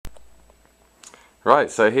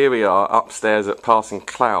Right, so here we are upstairs at Passing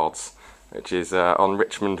Clouds, which is on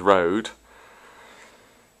Richmond Road.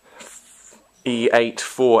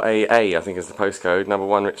 E84AA I think is the postcode, number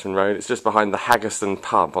 1 Richmond Road. It's just behind the Haggerston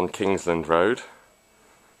pub on Kingsland Road,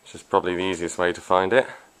 which is probably the easiest way to find it.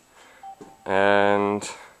 And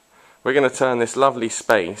we're going to turn this lovely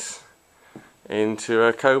space into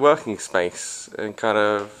a co-working space, and kind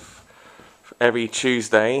of every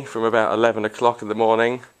Tuesday from about 11 o'clock in the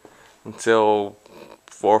morning until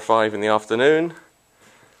 4 or 5 in the afternoon,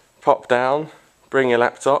 pop down, bring your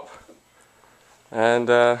laptop, and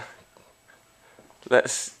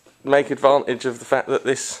let's make advantage of the fact that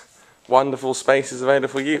this wonderful space is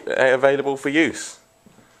available for use.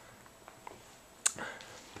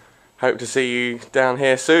 Hope to see you down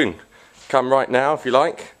here soon. Come right now if you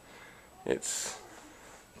like. It's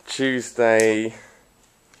Tuesday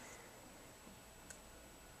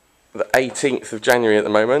the 18th of January at the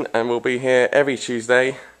moment, and we'll be here every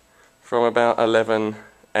Tuesday from about 11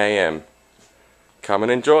 AM. Come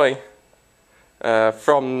and enjoy.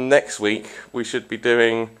 From next week we should be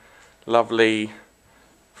doing lovely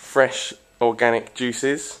fresh organic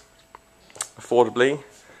juices affordably,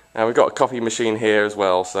 and we've got a coffee machine here as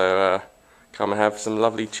well, so come and have some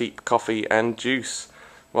lovely cheap coffee and juice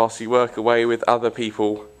whilst you work away with other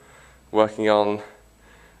people working on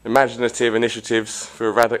imaginative initiatives for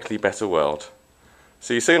a radically better world.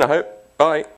 See you soon, I hope. Bye.